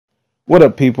What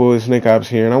up, people? It's Nickopz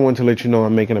here, and I want to let you know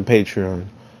I'm making a Patreon.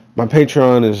 My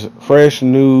Patreon is fresh,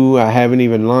 new. I haven't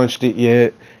even launched it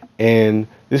yet, and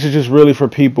this is just really for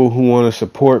people who want to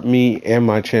support me and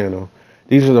my channel.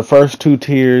 These are the first 2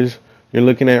 tiers you're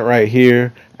looking at right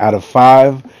here out of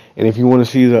 5, and if you want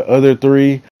to see the other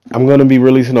 3, I'm going to be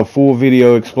releasing a full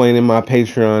video explaining my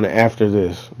Patreon after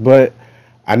this. But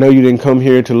I know you didn't come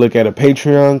here to look at a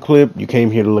Patreon clip. You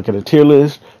came here to look at a tier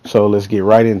list, so let's get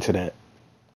right into that.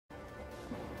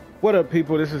 What up,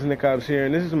 people? This is Nickopz here,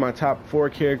 and this is my top 4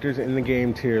 characters in the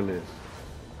game tier list.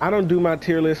 I don't do my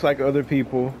tier list like other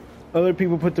people. Other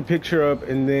people put the picture up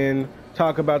and then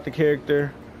talk about the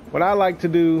character. What I like to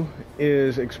do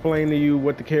is explain to you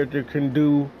what the character can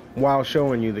do while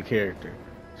showing you the character.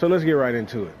 So let's get right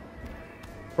into it.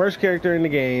 First character in the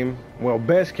game, well,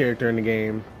 best character in the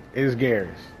game, is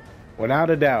Garrus.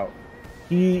 Without a doubt,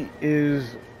 he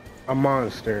is a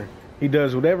monster. He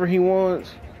does whatever he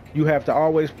wants. You have to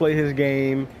always play his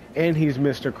game, and he's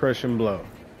Mr. Crush and Blow.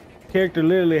 Character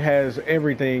literally has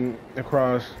everything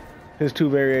across his 2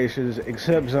 variations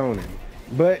except zoning.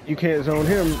 But you can't zone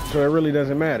him, so it really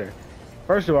doesn't matter.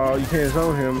 First of all, you can't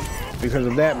zone him because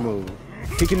of that move.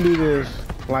 He can do this,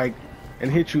 like,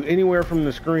 and hit you anywhere from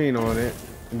the screen on it.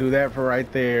 And do that for right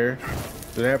there,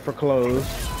 do that for close,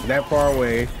 that far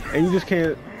away, and you just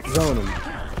can't zone him.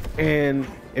 And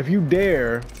if you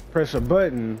dare press a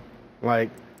button, like,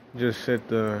 just set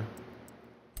the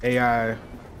AI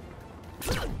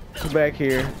back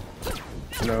here,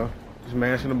 you know, just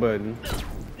mashing the button.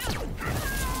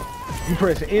 You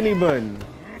press any button,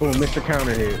 boom, Mr.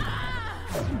 Counter hit.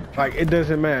 Like, it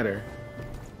doesn't matter.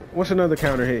 What's another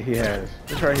counter hit he has?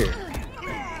 It's right here.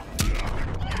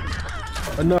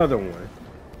 Another one.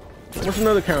 What's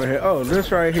another counter hit? Oh, this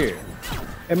right here.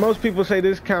 And most people say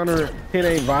this counter hit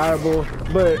ain't viable,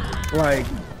 but like,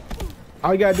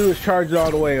 all you gotta do is charge it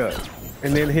all the way up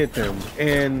and then hit them.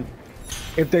 And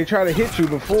if they try to hit you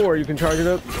before you can charge it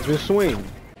up, just swing.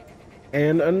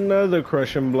 And another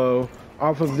Crush and Blow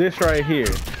off of this right here.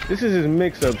 This is his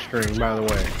mix-up string, by the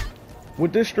way.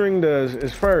 What this string does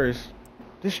is, first,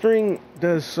 this string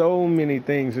does so many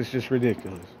things, it's just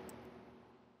ridiculous.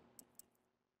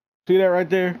 See that right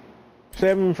there?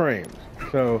 7 frames.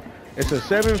 So it's a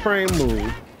 7-frame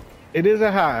move. It is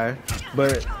a high,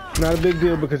 but not a big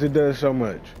deal because it does so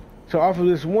much. So off of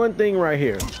this one thing right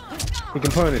here, he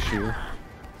can punish you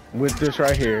with this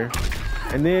right here,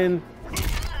 and then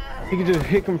he can just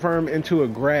hit confirm into a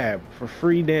grab for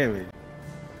free damage.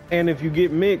 And if you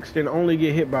get mixed and only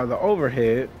get hit by the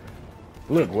overhead,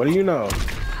 look, what do you know?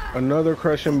 Another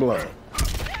Crush and Blow.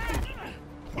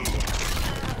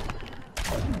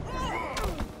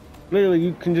 Literally,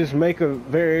 you can just make a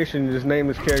variation and just name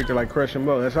this character like Crush and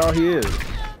Blow. That's all he is.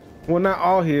 Well, not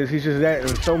all he is. He's just that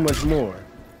and so much more.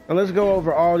 Now let's go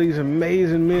over all these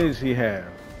amazing mids he has.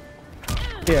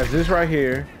 He has this right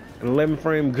here, an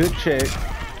 11-frame good check.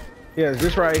 He has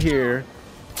this right here,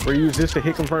 where you use this to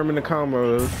hit confirm in the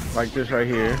combos, like this right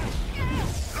here.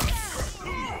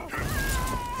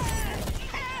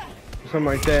 Something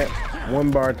like that.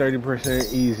 1 bar,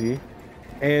 30% easy.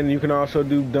 And you can also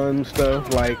do dumb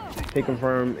stuff like hit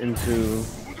confirm into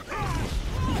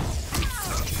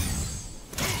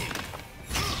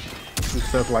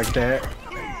stuff like that.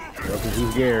 Because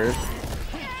he's Garrus.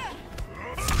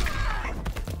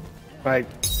 Like,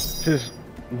 just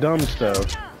dumb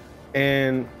stuff.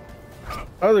 And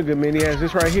other good mid, he has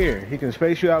this right here. He can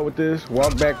space you out with this,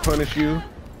 walk back, punish you,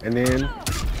 and then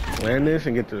land this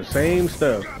and get to the same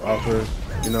stuff off of,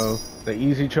 you know, the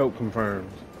easy choke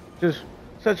confirms. Just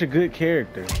such a good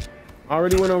character.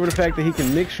 Already went over the fact that he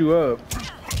can mix you up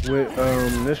with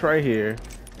this right here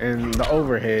and the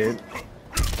overhead.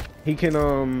 He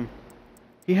can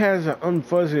he has an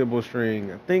unfuzzyable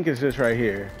string. I think it's this right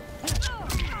here.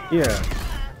 Yeah.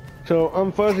 So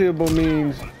unfuzzyable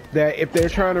means that if they're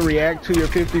trying to react to your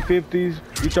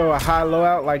 50-50s, you throw a high-low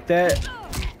out like that,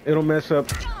 it'll mess up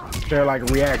their like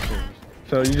reactions.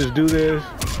 So you just do this,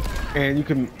 and you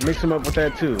can mix them up with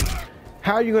that too.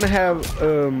 How are you gonna have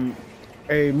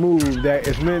a move that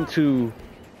is meant to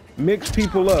mix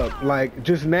people up, like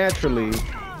just naturally,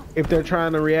 if they're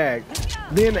trying to react,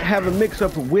 then have a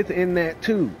mix-up within that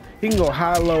too? He can go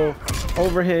high-low,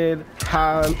 overhead,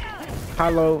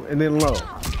 high-low, and then low.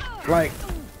 Like,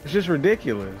 it's just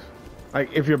ridiculous,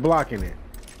 like, if you're blocking it.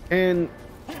 And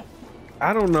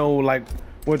I don't know, like,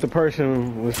 what the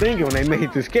person was thinking when they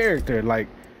made this character. Like,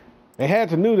 they had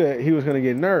to knew that he was going to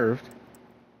get nerfed.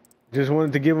 Just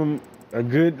wanted to give him a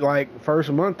good, like, first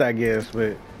month, I guess.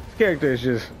 But this character is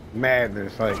just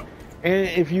madness. Like, and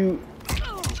if you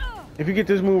get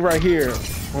this move right here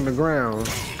on the ground,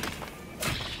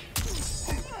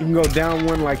 you can go down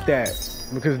one like that,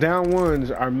 because down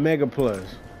ones are mega plus.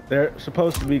 They're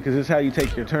supposed to be, because it's how you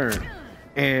take your turn.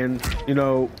 And, you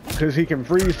know, because he can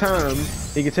freeze time,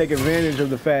 he can take advantage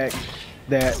of the fact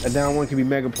that a down one can be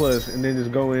mega plus, and then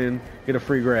just go in, get a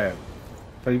free grab.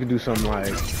 So you can do something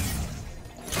like...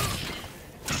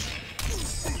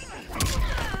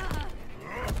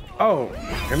 Oh,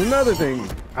 and another thing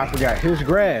I forgot, his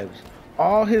grabs.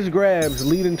 All his grabs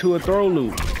lead into a throw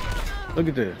loop. Look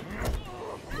at this.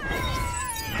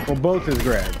 Well, both his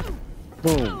grabs.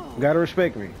 Boom. Gotta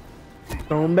respect me.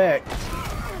 Throw him back.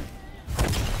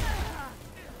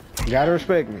 Gotta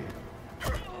respect me.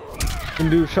 Can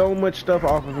do so much stuff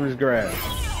off of his grabs.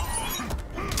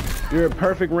 You're a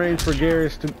perfect range for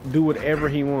Garrus to do whatever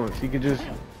he wants. He could just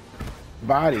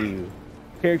body you.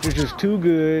 Character's just too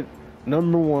good,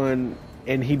 number one,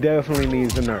 and he definitely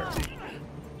needs a nerf.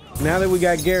 Now that we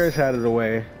got Garrus out of the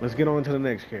way, let's get on to the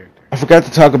next character. I forgot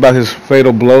to talk about his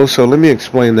fatal blow, so let me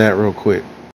explain that real quick.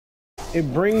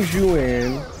 It brings you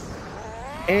in,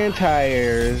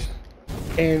 anti-airs,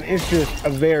 and it's just a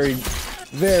very,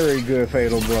 very good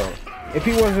fatal blow. If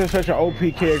he wasn't such an OP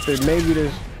character, maybe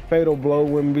this fatal blow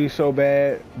wouldn't be so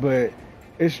bad, but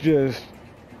it's just,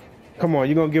 come on,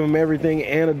 you're gonna give him everything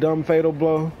and a dumb fatal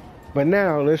blow? But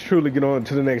now, let's truly get on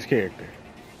to the next character.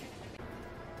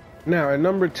 Now, at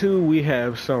number 2, we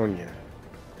have Sonya.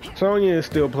 Sonya is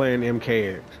still playing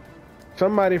MKX.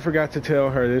 Somebody forgot to tell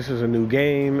her this is a new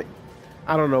game.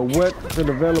 I don't know what the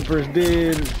developers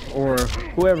did or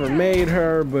whoever made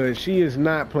her, but she is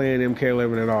not playing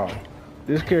MK11 at all.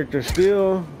 This character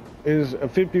still is a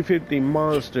 50-50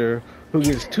 monster who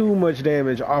gets too much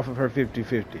damage off of her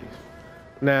 50-50s.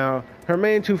 Now, her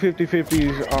main two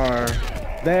 50-50s are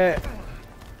that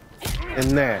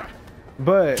and that,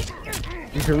 but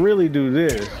you can really do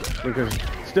this because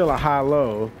it's still a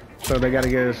high-low, so they gotta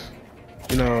guess,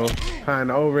 you know, high in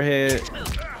the overhead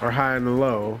or high in the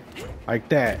low, like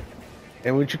that.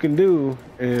 And what you can do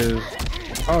is,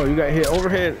 oh, you got hit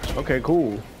overhead? Okay,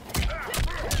 cool.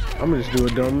 I'm gonna just do a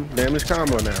dumb damage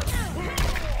combo now.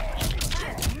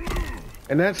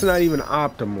 And that's not even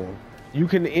optimal. You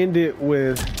can end it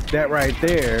with that right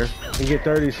there and get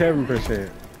 37%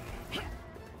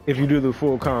 if you do the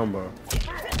full combo.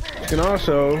 You can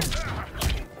also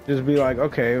just be like,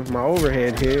 okay, my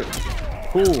overhead hit,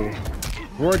 cool,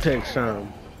 vortex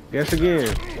time, guess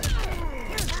again.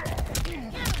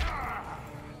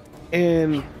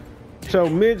 And so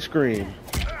mid-screen,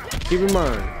 keep in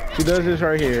mind, she does this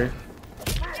right here.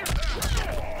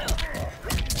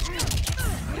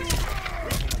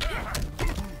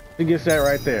 She gets that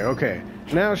right there. Okay.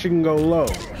 Now she can go low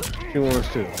if she wants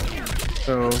to.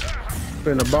 So,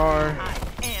 spin the bar,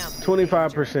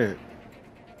 25%.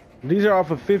 These are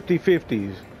off of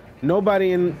 50-50s.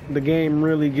 Nobody in the game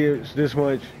really gets this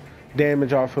much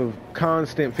damage off of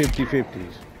constant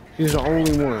 50-50s. She's the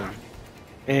only one.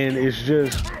 And it's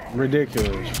just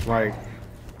ridiculous. Like,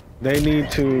 they need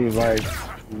to, like,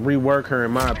 rework her,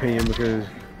 in my opinion, because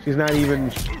she's not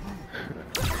even...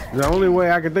 The only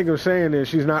way I can think of saying is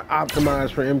she's not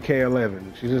optimized for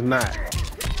MK11. She's just not.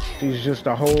 She's just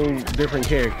a whole different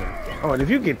character. Oh, and if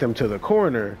you get them to the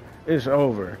corner, it's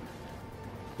over.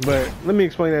 But let me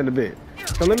explain that in a bit.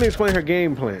 So let me explain her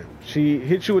game plan. She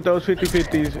hits you with those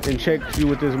 50-50s and checks you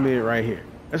with this mid right here.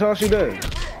 That's all she does.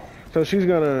 So she's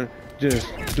gonna just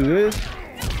do this,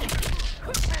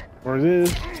 or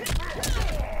this,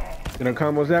 and her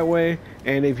combos that way.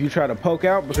 And if you try to poke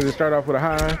out, because it started off with a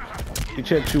high, she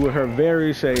checks you with her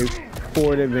very safe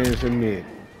forward, advance, and mid.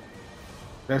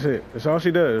 That's it. That's all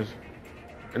she does.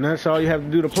 And that's all you have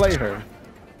to do to play her.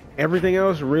 Everything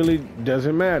else really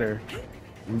doesn't matter.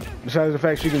 Besides the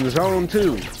fact she can zone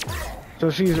too. So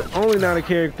she's only not a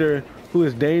character who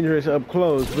is dangerous up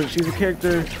close, but she's a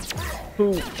character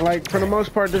who, like, for the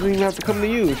most part, doesn't even have to come to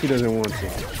you if she doesn't want to.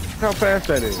 How fast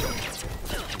that is.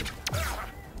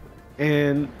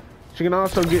 And she can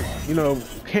also get, you know,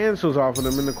 cancels off of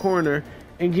them in the corner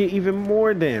and get even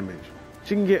more damage.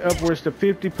 She can get upwards to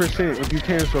 50% if you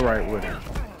cancel right with her.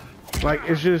 Like,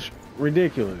 it's just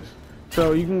ridiculous.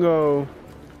 So you can go,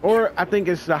 or I think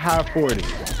it's the high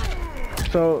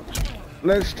 40s. So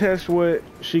let's test what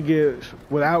she gets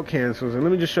without cancels. And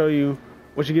let me just show you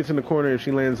what she gets in the corner if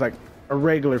she lands like a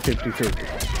regular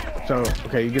 50-50. So,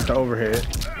 okay, you get the overhead.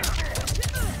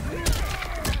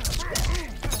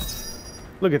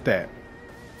 Look at that.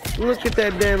 Look at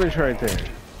that damage right there.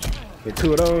 Get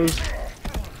two of those.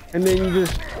 And then you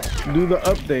just do the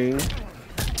up thing.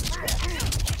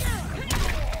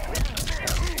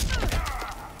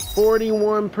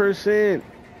 41%.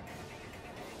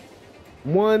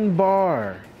 1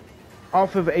 bar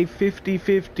off of a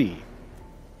 50-50.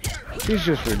 She's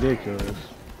just ridiculous.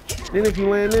 Then if you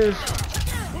land this,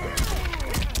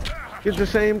 it's the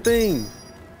same thing.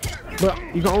 But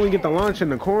you can only get the launch in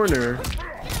the corner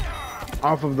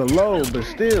off of the low, but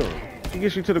still, she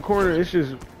gets you to the corner, it's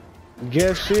just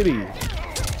guess city.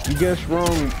 You guess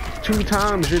wrong 2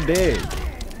 times, you're dead.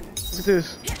 Look at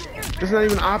this. It's not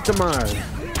even optimized.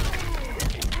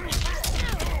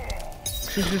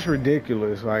 She's just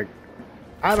ridiculous. Like,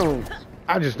 I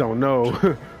just don't know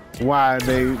why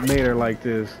they made her like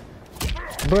this.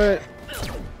 But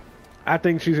I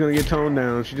think she's gonna get toned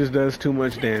down. She just does too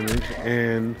much damage,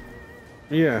 and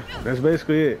yeah, that's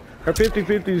basically it. Her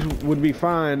 50-50s would be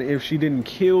fine if she didn't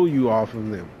kill you off of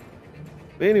them.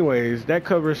 But anyways, that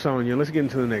covers Sonya. Let's get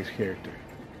into the next character.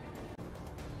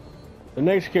 The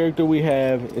next character we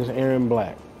have is Aaron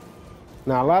Black.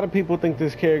 Now, a lot of people think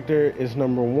this character is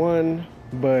number 1,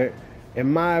 but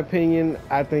in my opinion,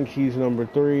 I think he's number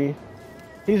 3.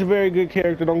 He's a very good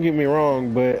character, don't get me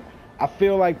wrong, but I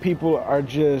feel like people are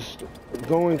just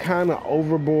going kind of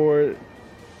overboard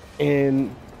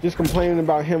and just complaining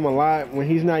about him a lot when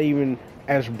he's not even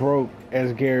as broke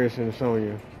as Garrus and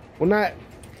Sonya. Well, not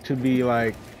to be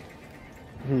like,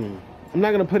 I'm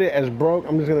not gonna put it as broke,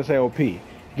 I'm just gonna say OP.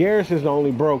 Garrus is the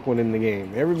only broke one in the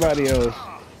game. Everybody else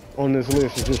on this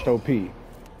list is just OP.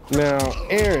 Now,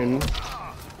 Aaron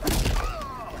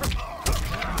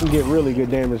can get really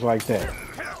good damage like that.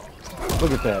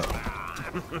 Look at that.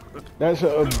 That's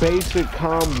a basic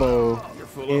combo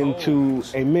into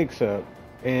a mix-up.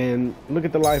 And look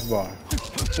at the life bar.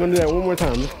 I'm gonna do that one more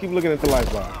time. Just keep looking at the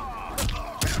life bar.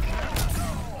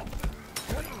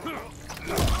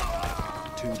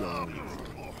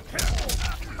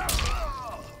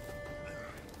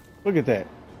 Look at that.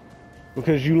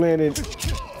 Because you landed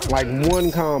like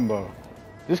 1 combo.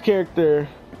 This character,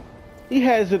 he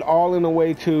has it all in a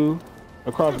way too,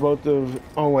 across both of,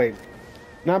 oh wait,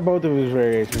 not both of his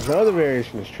variations. The other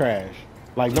variation is trash.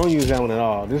 Like, don't use that one at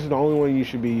all. This is the only one you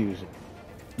should be using.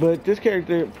 But this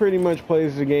character pretty much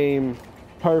plays the game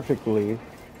perfectly.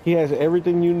 He has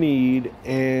everything you need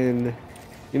and,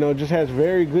 you know, just has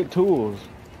very good tools.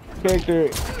 This character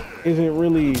isn't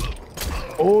really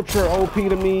ultra OP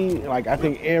to me. Like, I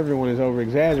think everyone is over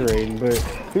exaggerating, but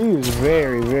he is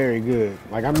very, very good.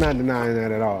 Like, I'm not denying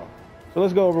that at all. So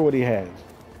let's go over what he has.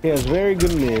 He has very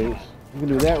good mids. You can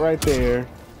do that right there,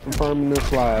 confirming the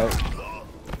slide.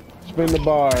 Spin the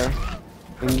bar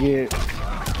and get,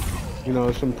 you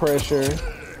know, some pressure,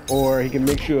 or he can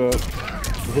mix you up,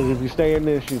 because if you stay in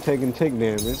this, you're taking tick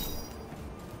damage.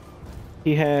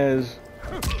 He has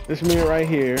this mid right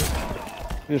here.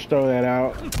 Just throw that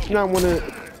out. It's not one of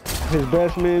his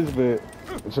best mids, but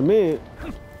it's a mid.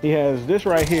 He has this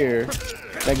right here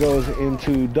that goes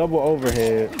into double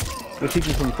overhead, which he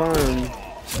can confirm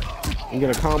and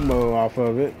get a combo off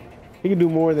of it. He can do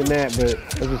more than that, but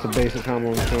that's just a basic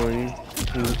combo I'm showing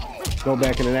you. Go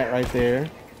back into that right there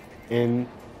and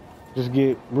just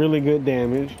get really good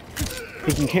damage.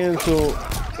 He can cancel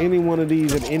any one of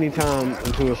these at any time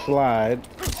into a slide,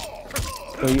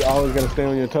 so you always got to stay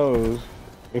on your toes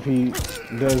if he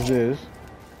does this.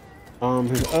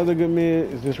 His other good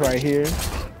mid is this right here.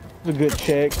 It's a good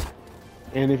check,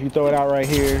 and if you throw it out right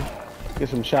here, get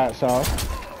some shots off.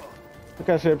 Like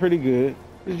I said, pretty good.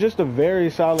 It's just a very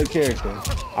solid character.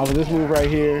 Off of this move right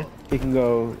here, he can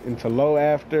go into low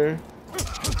after.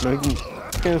 No, he can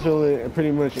cancel it at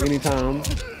pretty much any time.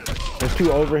 There's 2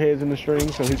 overheads in the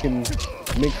string, so he can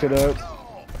mix it up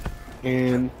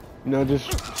and, you know, just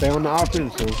stay on the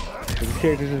offensive. This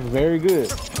character is just very good.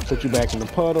 Put you back in the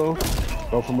puddle,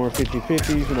 go for more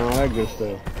 50-50s and all that good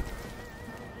stuff.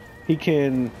 He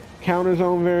can counter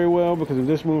zone very well because of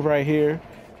this move right here.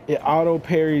 It auto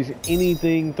parries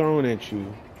anything thrown at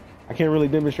you. I can't really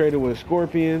demonstrate it with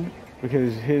Scorpion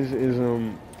because his is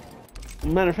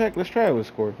matter of fact, let's try it with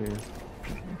Scorpion.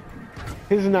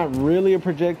 His is not really a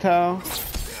projectile,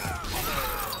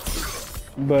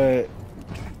 but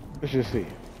let's just see.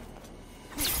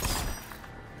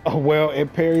 Oh well,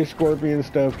 it parries Scorpion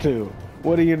stuff too.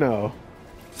 What do you know?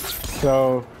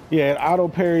 So yeah, it auto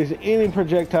parries any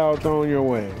projectile thrown your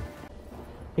way.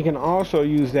 He can also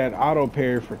use that auto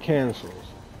parry for cancels.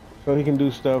 So he can do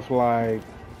stuff like,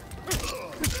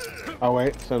 oh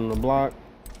wait, set on the block.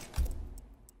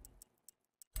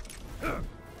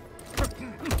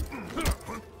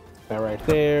 That right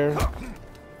there.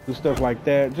 Do stuff like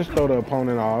that. Just throw the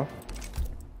opponent off.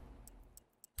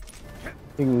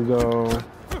 He can go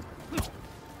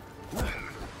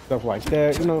stuff like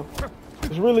that. You know,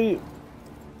 it's really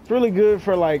good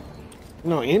for, like, you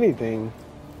know, anything.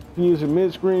 You use it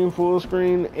mid-screen, full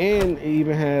screen, and it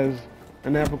even has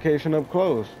an application up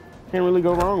close. Can't really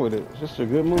go wrong with it. It's just a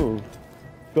good move.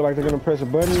 feel like they're gonna press a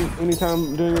button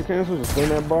anytime during your cancel, just spin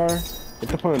that bar, hit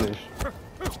the punish.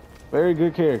 Very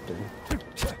good character.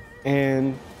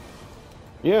 And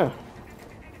yeah,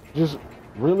 just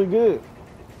really good.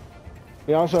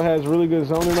 He also has really good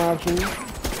zoning options.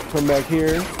 Come back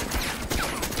here,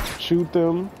 shoot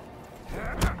them.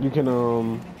 You can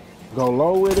go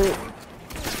low with it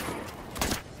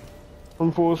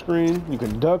from full screen. You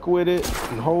can duck with it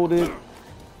and hold it.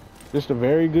 Just a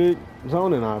very good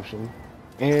zoning option.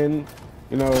 And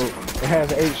you know, it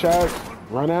has 8 shots,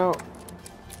 run out,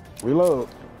 reload.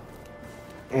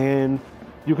 And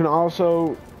you can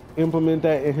also implement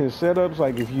that in his setups.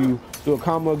 Like if you do a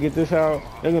combo, get this out,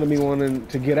 they're gonna be wanting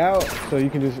to get out, so you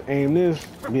can just aim this,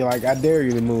 be like, I dare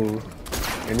you to move,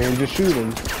 and then just shoot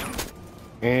them.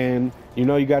 And you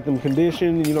know, you got them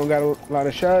conditioned, you don't got a lot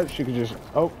of shots, you can just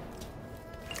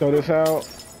throw this out.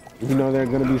 You know they're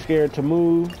gonna be scared to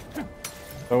move,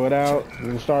 throw it out,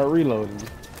 and then start reloading.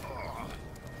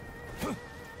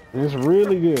 And it's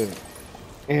really good.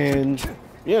 And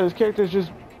yeah, this character is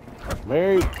just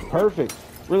very perfect.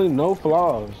 Really no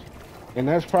flaws. And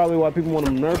that's probably why people want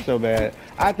him nerfed so bad.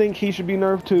 I think he should be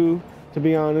nerfed too, to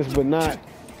be honest, but not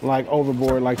like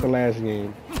overboard like the last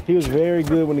game. He was very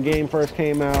good when the game first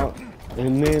came out,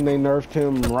 and then they nerfed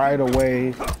him right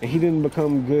away, and he didn't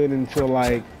become good until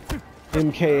like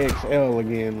MK11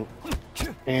 again.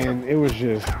 And it was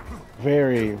just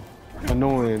very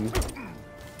annoying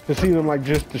to see them like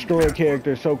just destroy a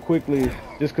character so quickly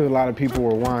just because a lot of people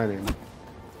were whining.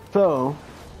 So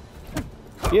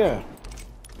yeah,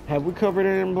 have we covered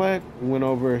Aaron Black? We went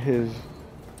over his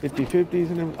 50/50s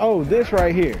and everything. Oh, this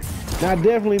right here. Now I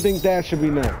definitely think that should be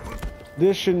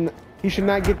nerfed. He should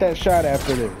not get that shot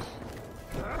after this.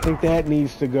 I think that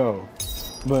needs to go.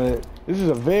 But this is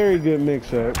a very good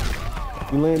mix-up.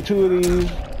 You land 2 of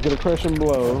these, get a crushing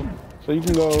blow, so you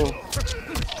can go.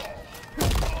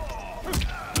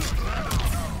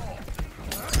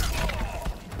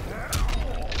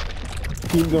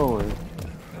 Keep going.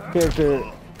 Character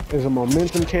is a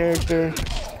momentum character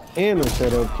and a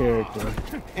setup character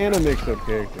and a mix-up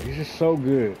character. He's just so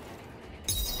good.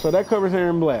 So that covers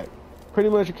Aaron Black. Pretty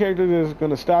much a character that's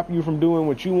going to stop you from doing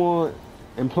what you want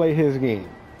and play his game.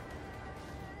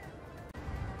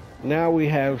 Now we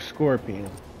have Scorpion.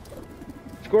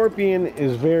 Scorpion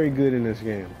is very good in this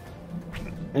game.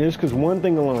 And it's because one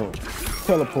thing alone,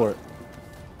 teleport.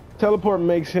 Teleport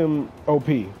makes him OP.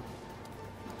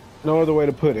 No other way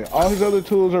to put it. All his other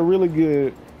tools are really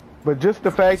good, but just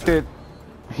the fact that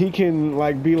he can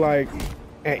like be like,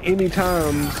 at any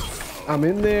time I'm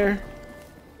in there,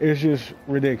 is just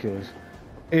ridiculous.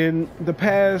 In the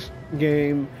past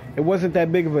game, it wasn't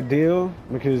that big of a deal,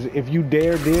 because if you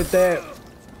did that,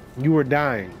 you were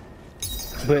dying.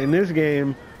 But in this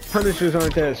game, punishes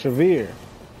aren't that severe.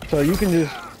 So you can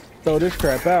just throw this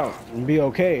crap out and be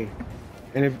okay.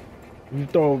 And if you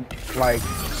throw like,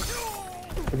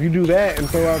 if you do that and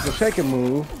throw out the second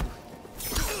move,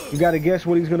 you gotta guess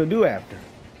what he's gonna do after.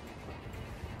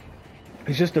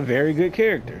 He's just a very good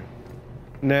character.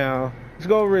 Now, let's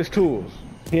go over his tools.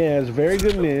 He has very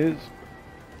good mids,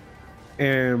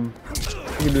 and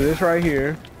you can do this right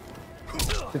here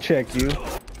to check you.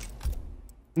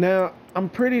 Now, I'm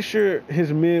pretty sure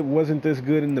his mid wasn't this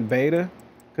good in the beta,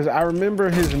 because I remember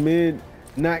his mid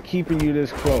not keeping you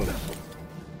this close.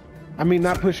 I mean,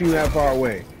 not pushing you that far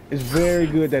away. It's very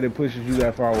good that it pushes you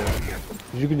that far away.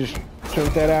 You can just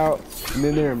chunk that out, and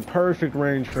then they're in perfect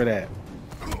range for that.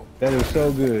 That is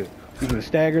so good. You can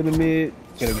stagger the mid,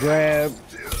 get a grab.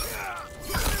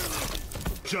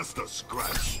 Just a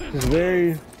scratch. It's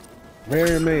very,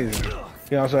 very amazing.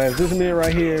 He also has this mid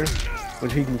right here,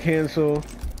 which he can cancel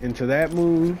into that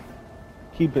move.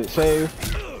 Keep it safe.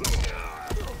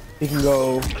 He can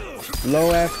go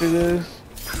low after this,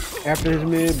 after his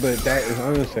mid, but that is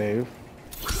unsafe.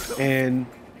 And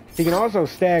he can also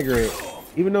stagger it.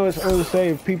 Even though it's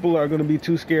unsafe, people are going to be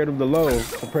too scared of the low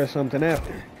to press something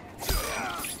after.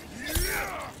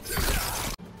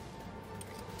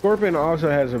 Scorpion also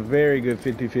has a very good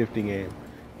 50/50 game.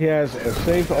 He has a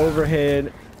safe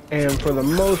overhead and for the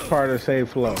most part a safe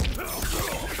flow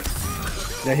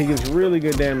that he gets really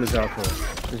good damage off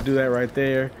of. Just do that right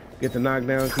there. Get the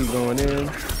knockdown, keep going in. And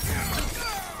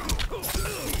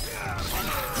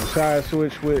side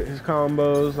switch with his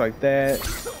combos like that.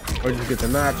 Or just get the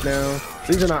knockdown.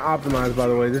 These are not optimized, by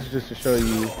the way. This is just to show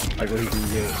you like what he can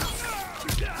get.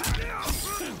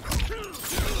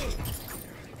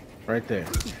 Right there.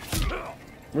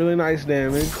 Really nice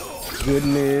damage. Good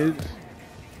mids.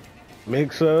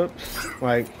 Mix-ups.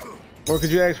 Like, what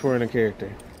could you ask for in a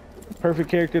character? Perfect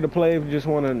character to play if you just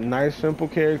want a nice, simple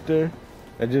character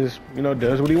that just, you know,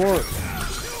 does what he wants.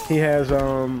 he has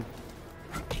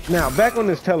now back on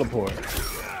this teleport.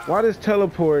 Why this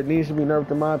teleport needs to be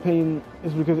nerfed in my opinion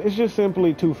is because it's just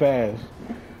simply too fast.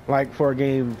 Like for a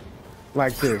game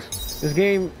like this. This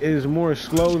game is more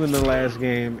slow than the last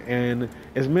game and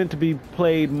is meant to be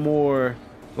played more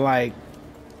like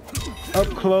up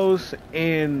close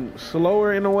and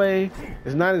slower in a way.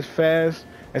 It's not as fast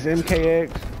as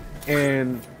MKX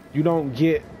and you don't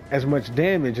get as much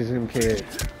damage as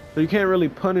MKX. So you can't really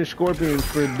punish Scorpions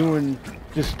for doing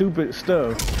just stupid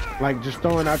stuff, like just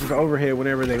throwing out the overhead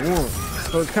whenever they want.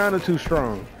 So it's kind of too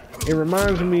strong. It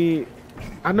reminds me,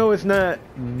 I know it's not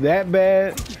that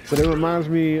bad, but it reminds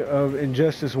me of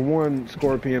Injustice 1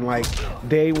 Scorpion, like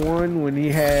day one when he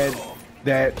had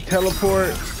that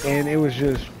teleport and it was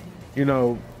just, you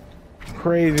know,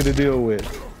 crazy to deal with.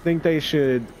 I think they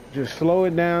should just slow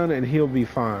it down and he'll be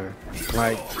fine.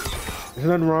 Like, there's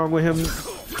nothing wrong with him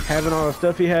having all the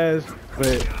stuff he has,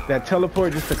 but that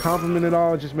teleport just to complement it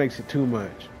all just makes it too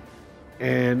much.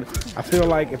 And I feel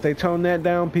like if they tone that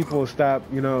down, people will stop,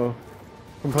 you know,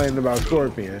 complaining about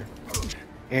Scorpion.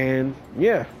 And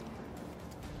yeah,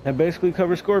 that basically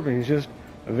covers Scorpion. He's just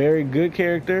a very good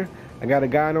character. I got a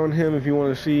guide on him if you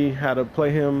want to see how to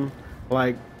play him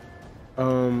like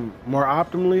more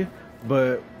optimally.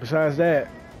 But besides that,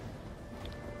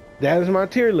 that is my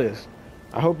tier list.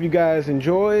 I hope you guys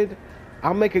enjoyed.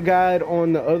 I'll make a guide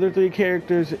on the other 3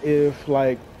 characters if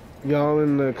like y'all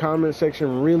in the comment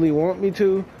section really want me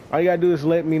to. All you gotta do is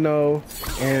let me know,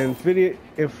 and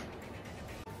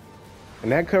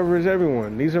and that covers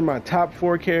everyone. These are my top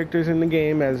 4 characters in the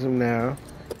game as of now.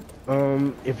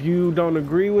 If you don't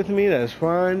agree with me, that's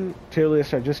fine. Tier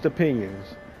lists are just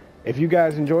opinions. If you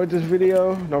guys enjoyed this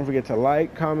video, don't forget to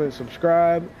like, comment,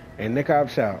 subscribe, and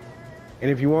Nickopz out.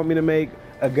 And if you want me to make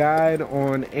a guide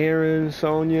on Aaron,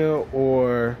 Sonya,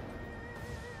 or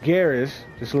Garrus,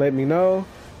 just let me know.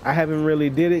 I haven't really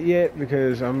did it yet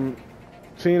because I'm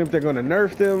seeing if they're going to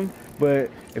nerf them.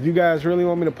 But if you guys really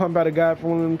want me to pump out a guide for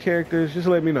one of them characters, just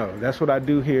let me know. That's what I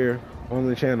do here on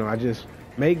the channel. I just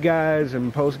make guides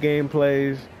and post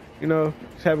gameplays. You know,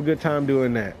 just have a good time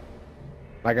doing that.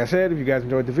 Like I said, if you guys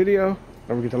enjoyed the video,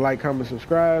 don't forget to like, comment,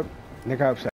 subscribe. Nickopz out.